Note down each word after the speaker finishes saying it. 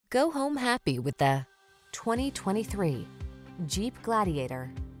Go home happy with the 2023 Jeep Gladiator.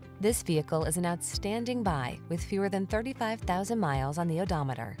 This vehicle is an outstanding buy with fewer than 35,000 miles on the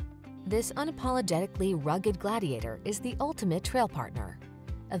odometer. This unapologetically rugged Gladiator is the ultimate trail partner.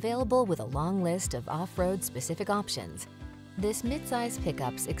 Available with a long list of off-road specific options, this midsize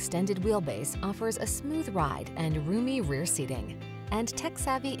pickup's extended wheelbase offers a smooth ride and roomy rear seating. And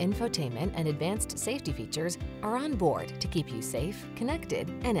tech-savvy infotainment and advanced safety features are on board to keep you safe, connected,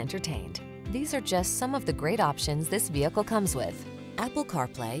 and entertained. These are just some of the great options this vehicle comes with: Apple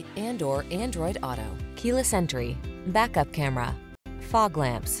CarPlay and/or Android Auto, keyless entry, backup camera, fog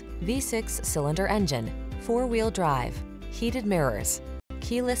lamps, V6 cylinder engine, 4-wheel drive, heated mirrors,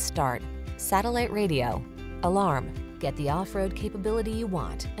 keyless start, satellite radio, alarm. Get the off-road capability you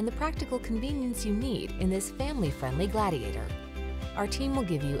want and the practical convenience you need in this family-friendly Gladiator. Our team will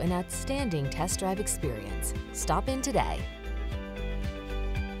give you an outstanding test drive experience. Stop in today.